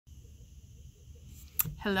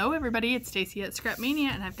Hello everybody, it's Stacy at Scrapmania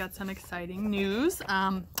and I've got some exciting news.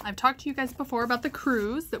 I've talked to you guys before about the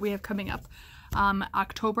cruise that we have coming up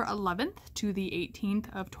October 11th to the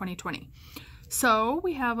 18th of 2020. So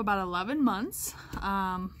we have about 11 months,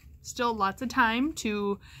 still lots of time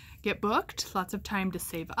to get booked, lots of time to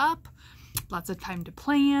save up, lots of time to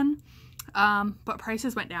plan, but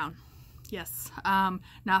prices went down. Yes,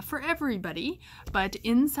 not for everybody, but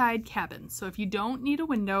inside cabins. So if you don't need a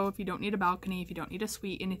window, if you don't need a balcony, if you don't need a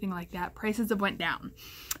suite, anything like that, prices have went down.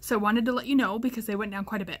 So I wanted to let you know because they went down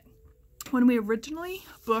quite a bit. When we originally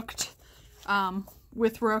booked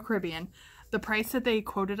with Royal Caribbean, the price that they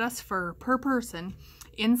quoted us for per person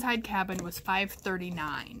inside cabin was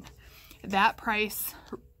 $539. That price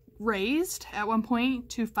raised at one point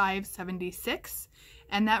to $576.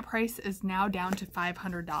 And that price is now down to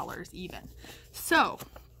 $500 even. So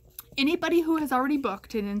anybody who has already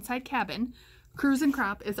booked an inside cabin, Cruise and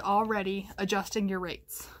Crop is already adjusting your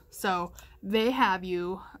rates. So they have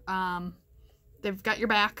you, they've got your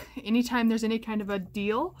back. Anytime there's any kind of a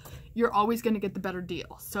deal, you're always going to get the better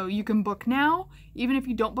deal. So you can book now, even if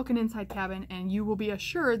you don't book an inside cabin, and you will be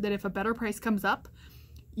assured that if a better price comes up,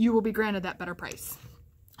 you will be granted that better price.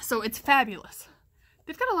 So it's fabulous.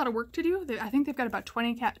 They've got a lot of work to do. I think they've got about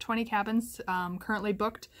 20 cabins currently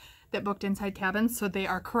booked that booked inside cabins. So they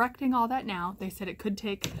are correcting all that now. They said it could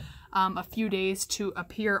take a few days to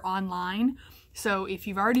appear online. So if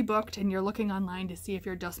you've already booked and you're looking online to see if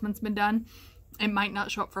your adjustment's been done, it might not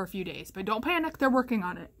show up for a few days. But don't panic, they're working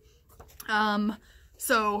on it.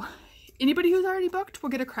 So anybody who's already booked will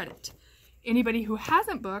get a credit. Anybody who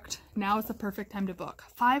hasn't booked, now is the perfect time to book.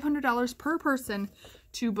 $500 per person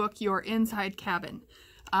to book your inside cabin.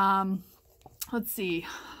 Let's see.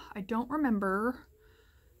 I don't remember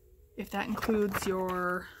if that includes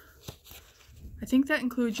your, I think that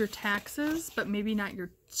includes your taxes, but maybe not your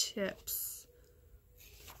tips.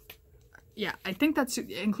 Yeah, I think that's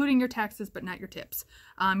including your taxes, but not your tips.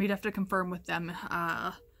 You'd have to confirm with them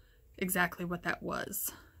exactly what that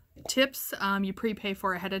was. Tips, you prepay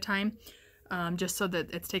for ahead of time. Just so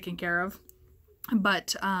that it's taken care of.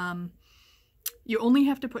 But you only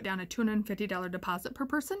have to put down a $250 deposit per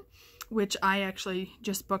person, which I actually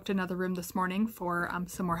just booked another room this morning for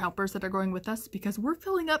some more helpers that are going with us because we're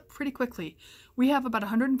filling up pretty quickly. We have about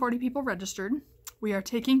 140 people registered. We are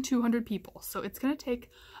taking 200 people. So it's going to take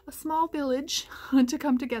a small village to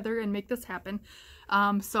come together and make this happen.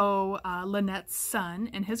 So Lynette's son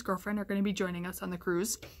and his girlfriend are going to be joining us on the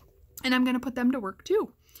cruise. And I'm going to put them to work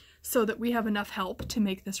too, so that we have enough help to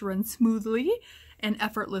make this run smoothly and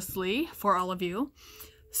effortlessly for all of you.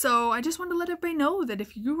 So I just wanted to let everybody know that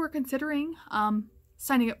if you were considering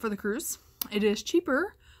signing up for the cruise, it is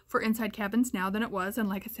cheaper for inside cabins now than it was. And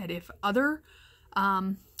like I said, if other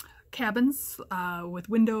cabins with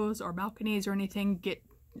windows or balconies or anything get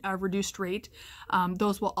a reduced rate,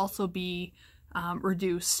 those will also be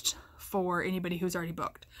reduced for anybody who's already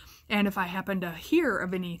booked. And if I happen to hear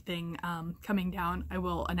of anything coming down, I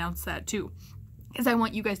will announce that too, because I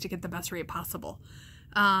want you guys to get the best rate possible.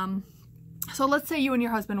 So let's say you and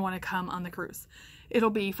your husband want to come on the cruise. It'll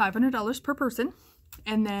be $500 per person.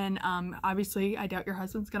 And then obviously I doubt your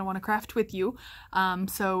husband's going to want to craft with you.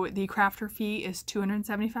 So the crafter fee is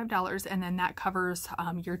 $275, and then that covers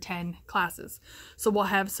your 10 classes. So we'll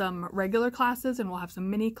have some regular classes and we'll have some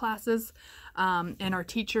mini classes. And our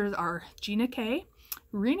teachers are Gina Kay,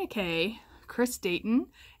 Rena Kay, Chris Dayton,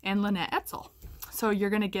 and Lynette Etzel. So you're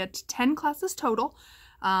going to get 10 classes total,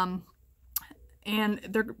 and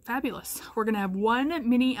they're fabulous. We're going to have one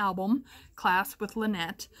mini album class with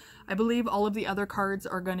Lynette. I believe all of the other cards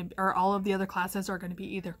are going to, or all of the other classes are going to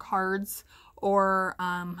be either cards or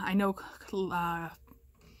I know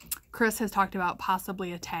Chris has talked about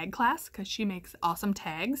possibly a tag class because she makes awesome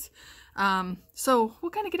tags. So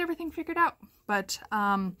we'll kind of get everything figured out. But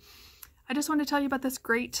I just want to tell you about this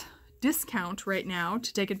great discount right now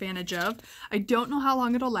to take advantage of. I don't know how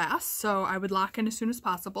long it'll last, so I would lock in as soon as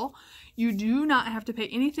possible. You do not have to pay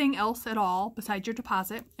anything else at all besides your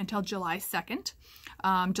deposit until July 2nd.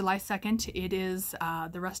 July 2nd, it is,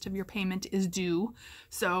 the rest of your payment is due.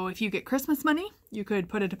 So if you get Christmas money, you could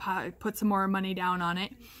put some more money down on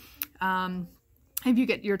it. If you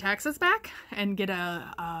get your taxes back and get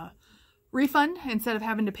a refund, instead of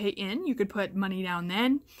having to pay in, you could put money down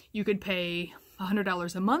then. You could pay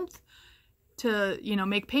 $100 a month to, you know,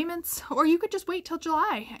 make payments, or you could just wait till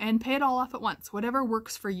July and pay it all off at once, whatever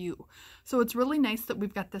works for you. So it's really nice that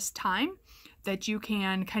we've got this time that you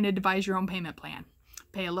can kind of devise your own payment plan.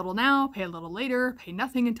 Pay a little now, pay a little later, pay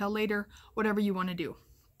nothing until later, whatever you want to do.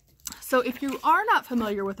 So if you are not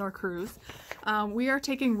familiar with our cruise, we are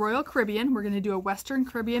taking Royal Caribbean. We're going to do a Western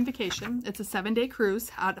Caribbean vacation. It's a 7-day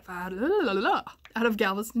cruise out of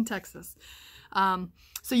Galveston, Texas.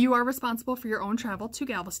 So you are responsible for your own travel to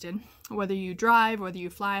Galveston, whether you drive, whether you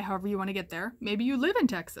fly, however you want to get there. Maybe you live in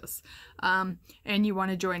Texas and you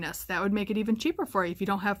want to join us. That would make it even cheaper for you if you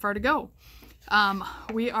don't have far to go.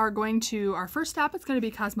 We are going to, our first stop is going to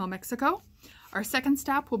be Cozumel, Mexico. Our second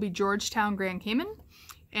stop will be Georgetown, Grand Cayman.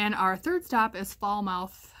 And our third stop is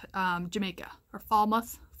Falmouth, Jamaica. Or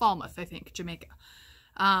Falmouth, I think, Jamaica.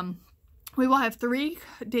 We will have 3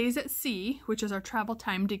 days at sea, which is our travel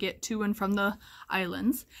time to get to and from the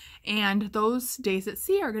islands. And those days at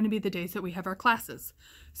sea are going to be the days that we have our classes.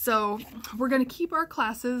 So we're going to keep our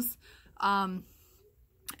classes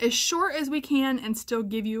as short as we can and still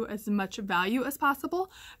give you as much value as possible,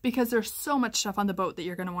 because there's so much stuff on the boat that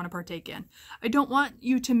you're going to want to partake in. I don't want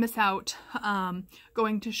you to miss out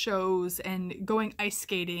going to shows and going ice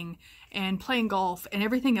skating and playing golf and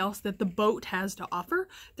everything else that the boat has to offer.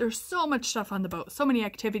 There's so much stuff on the boat, so many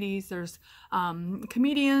activities. There's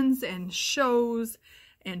comedians and shows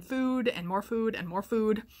and food and more food and more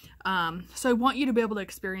food. So I want you to be able to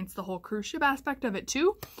experience the whole cruise ship aspect of it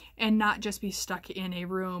too, and not just be stuck in a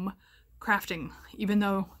room crafting. Even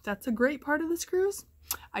though that's a great part of this cruise,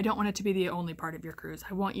 I don't want it to be the only part of your cruise.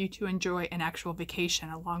 I want you to enjoy an actual vacation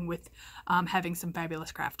along with having some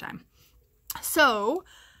fabulous craft time. So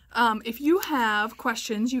if you have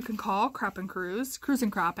questions, you can call Crop and Cruise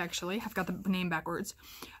and Crop, actually. I've got the name backwards.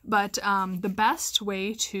 But the best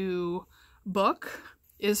way to book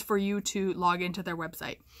is for you to log into their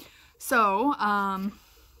website. So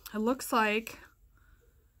it looks like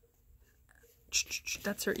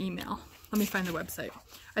that's her email. Let me find the website.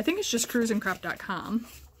 I think it's just cruiseandcrop.com,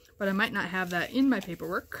 but I might not have that in my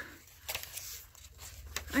paperwork.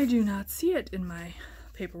 I do not see it in my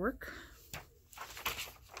paperwork.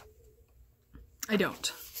 I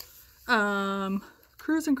don't.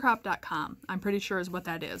 Cruiseandcrop.com, I'm pretty sure is what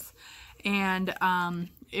that is. And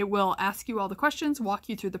it will ask you all the questions, walk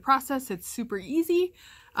you through the process. It's super easy.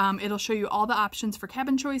 It'll show you all the options for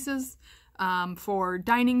cabin choices, for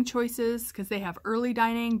dining choices, because they have early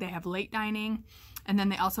dining, they have late dining, and then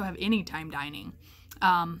they also have anytime dining.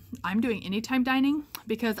 I'm doing anytime dining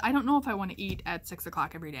because I don't know if I want to eat at 6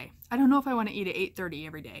 o'clock every day. I don't know if I want to eat at 8:30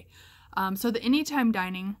 every day. So the anytime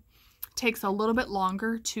dining takes a little bit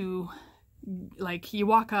longer to, like, you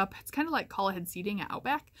walk up, it's kind of like call ahead seating at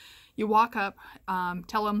Outback. You walk up,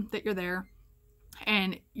 tell them that you're there,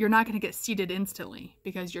 and you're not going to get seated instantly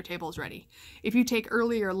because your table is ready. If you take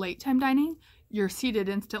early or late time dining, you're seated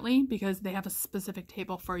instantly because they have a specific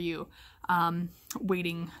table for you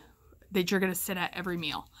waiting that you're going to sit at every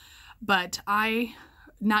meal. But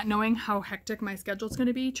not knowing how hectic my schedule is going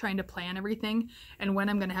to be, trying to plan everything and when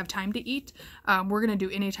I'm going to have time to eat, we're going to do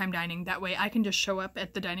anytime dining. That way I can just show up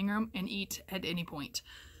at the dining room and eat at any point.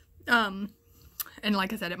 And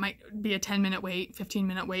like I said, it might be a 10-minute wait,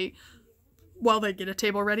 15-minute wait while they get a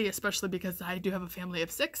table ready, especially because I do have a family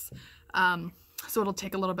of 6. So it'll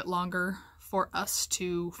take a little bit longer for us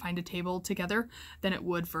to find a table together than it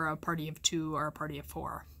would for a party of 2 or a party of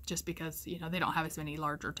 4, just because, you know, they don't have as many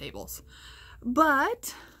larger tables.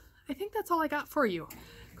 But I think that's all I got for you.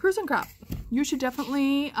 Cruise and Crop. You should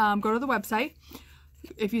definitely go to the website.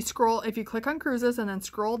 If you click on cruises and then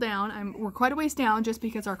scroll down, we're quite a ways down just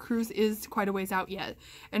because our cruise is quite a ways out yet.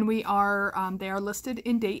 And they are listed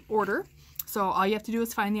in date order. So all you have to do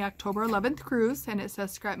is find the October 11th cruise, and it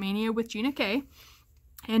says Scrapmania with Gina K.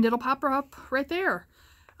 And it'll pop up right there.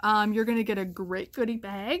 You're going to get a great goodie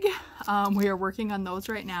bag. We are working on those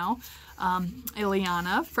right now.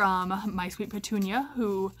 Ileana from My Sweet Petunia,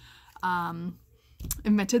 who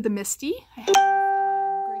invented the Misty, has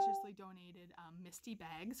graciously donated Misty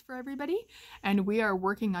bags for everybody. And we are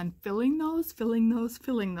working on filling those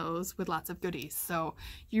with lots of goodies. So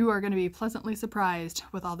you are going to be pleasantly surprised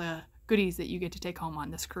with all the goodies that you get to take home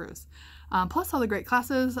on this cruise. Plus all the great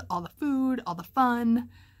classes, all the food, all the fun,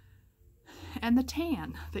 and the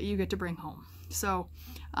tan that you get to bring home. So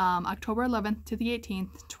October 11th to the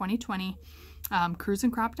 18th, 2020,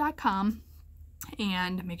 cruiseandcrop.com,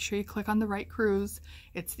 and make sure you click on the right cruise.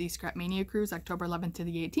 It's the Scrapmania cruise, October 11th to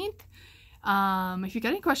the 18th. If you got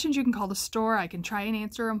any questions, you can call the store. I can try and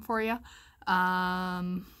answer them for you.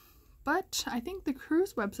 But I think the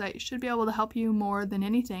cruise website should be able to help you more than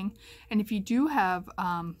anything. And if you do have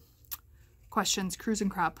questions, Cruise and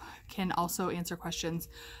Crop can also answer questions.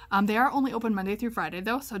 They are only open Monday through Friday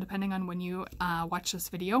though, so depending on when you watch this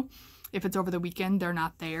video, if it's over the weekend, they're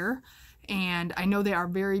not there. And I know they are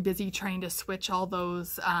very busy trying to switch all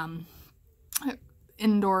those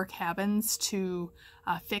indoor cabins to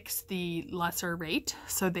fix the lesser rate.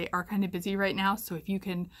 So they are kind of busy right now. So if you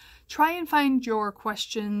can try and find your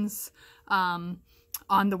questions on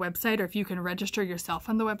the website, or if you can register yourself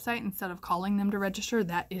on the website instead of calling them to register,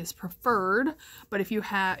 that is preferred. But if you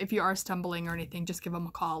are stumbling or anything, just give them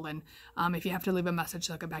a call, and if you have to leave a message,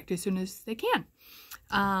 they'll get back to you as soon as they can.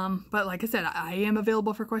 But like I said, I am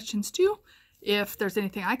available for questions too. If there's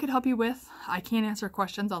anything I could help you with, I can't answer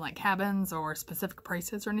questions on like cabins or specific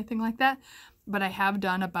prices or anything like that, but I have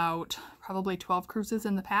done about probably 12 cruises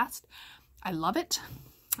in the past. I love it.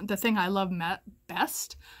 The thing I love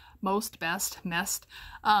best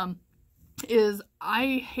is I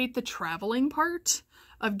hate the traveling part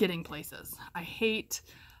of getting places. I hate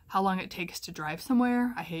how long it takes to drive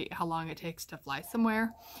somewhere. I hate how long it takes to fly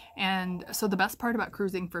somewhere. And so the best part about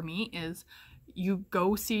cruising for me is you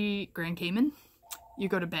go see Grand Cayman, you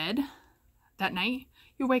go to bed that night,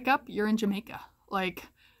 you wake up, you're in Jamaica. Like,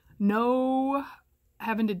 no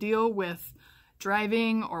having to deal with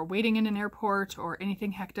driving or waiting in an airport or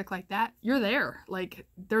anything hectic like that. You're there. Like,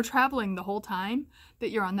 they're traveling the whole time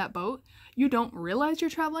that you're on that boat. You don't realize you're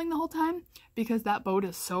traveling the whole time because that boat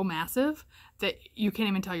is so massive that you can't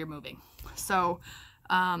even tell you're moving. So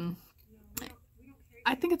I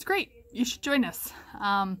think it's great. You should join us.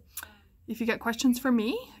 If you got questions for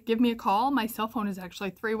me, give me a call. My cell phone is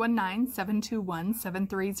actually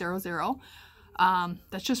 319-721-7300.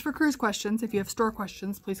 That's just for cruise questions. If you have store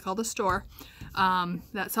questions, please call the store.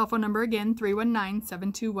 That cell phone number again,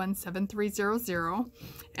 319-721-7300.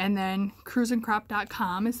 And then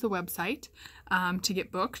cruiseandcrop.com is the website to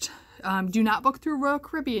get booked. Do not book through Royal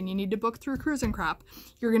Caribbean. You need to book through Cruise and Crop.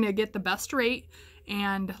 You're going to get the best rate.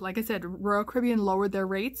 And like I said, Royal Caribbean lowered their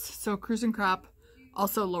rates, so Cruise and Crop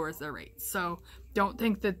also lowers their rates. So don't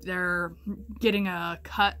think that they're getting a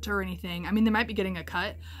cut or anything. I mean, they might be getting a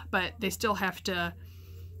cut, but they still have to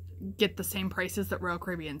get the same prices that Royal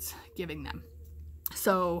Caribbean's giving them.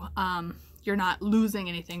 So you're not losing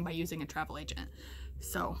anything by using a travel agent.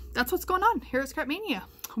 So that's what's going on here at Scrapmania.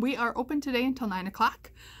 We are open today until 9 o'clock.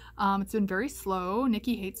 It's been very slow.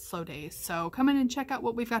 Nikki hates slow days. So come in and check out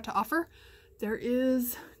what we've got to offer. There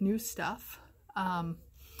is new stuff.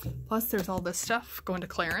 Plus there's all this stuff going to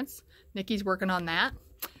clearance. Nikki's working on that.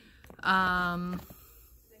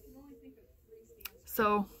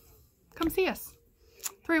 So come see us.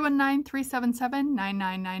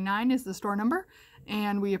 319-377-9999 is the store number.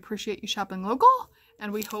 And we appreciate you shopping local.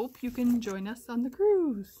 And we hope you can join us on the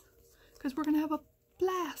cruise, because we're going to have a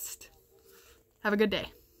blast. Have a good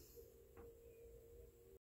day.